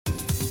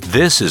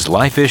This is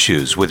Life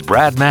Issues with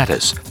Brad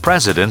Mattis,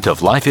 president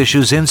of Life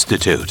Issues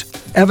Institute.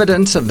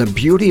 Evidence of the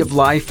beauty of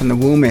life in the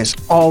womb is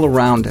all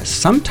around us,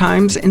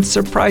 sometimes in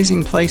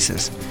surprising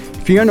places.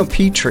 Fiona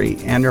Petrie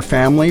and her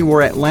family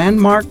were at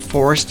Landmark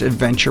Forest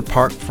Adventure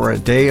Park for a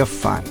day of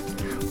fun.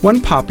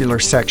 One popular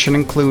section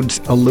includes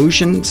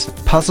illusions,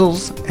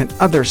 puzzles, and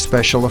other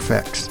special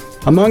effects.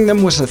 Among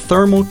them was a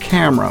thermal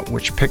camera,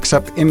 which picks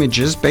up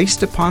images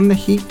based upon the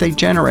heat they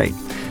generate.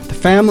 The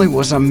family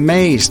was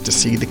amazed to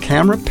see the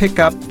camera pick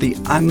up the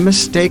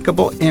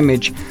unmistakable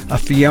image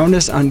of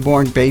Fiona's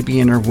unborn baby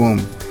in her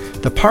womb.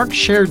 The park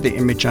shared the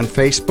image on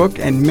Facebook,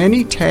 and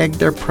many tagged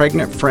their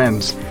pregnant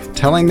friends,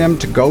 telling them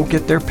to go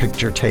get their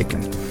picture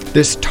taken.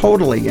 This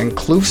totally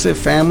inclusive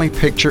family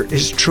picture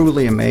is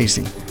truly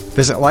amazing.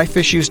 Visit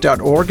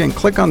lifeissues.org and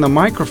click on the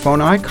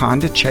microphone icon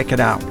to check it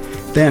out.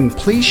 Then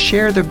please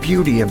share the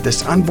beauty of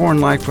this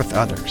unborn life with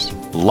others.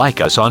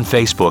 Like us on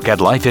Facebook at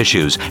Life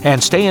Issues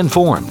and stay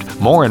informed,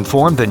 more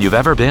informed than you've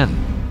ever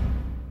been.